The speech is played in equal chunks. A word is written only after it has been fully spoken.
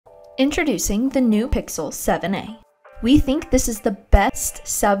Introducing the new Pixel 7a. We think this is the best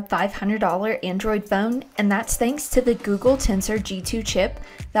sub $500 Android phone, and that's thanks to the Google Tensor G2 chip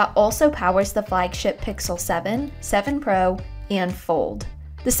that also powers the flagship Pixel 7, 7 Pro, and Fold.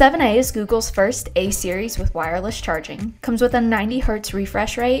 The 7a is Google's first A series with wireless charging, comes with a 90Hz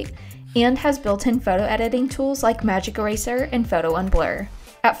refresh rate, and has built-in photo editing tools like Magic Eraser and Photo Unblur.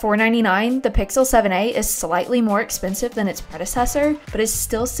 At $499, the Pixel 7a is slightly more expensive than its predecessor, but is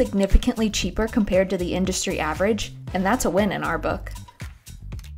still significantly cheaper compared to the industry average, and that's a win in our book.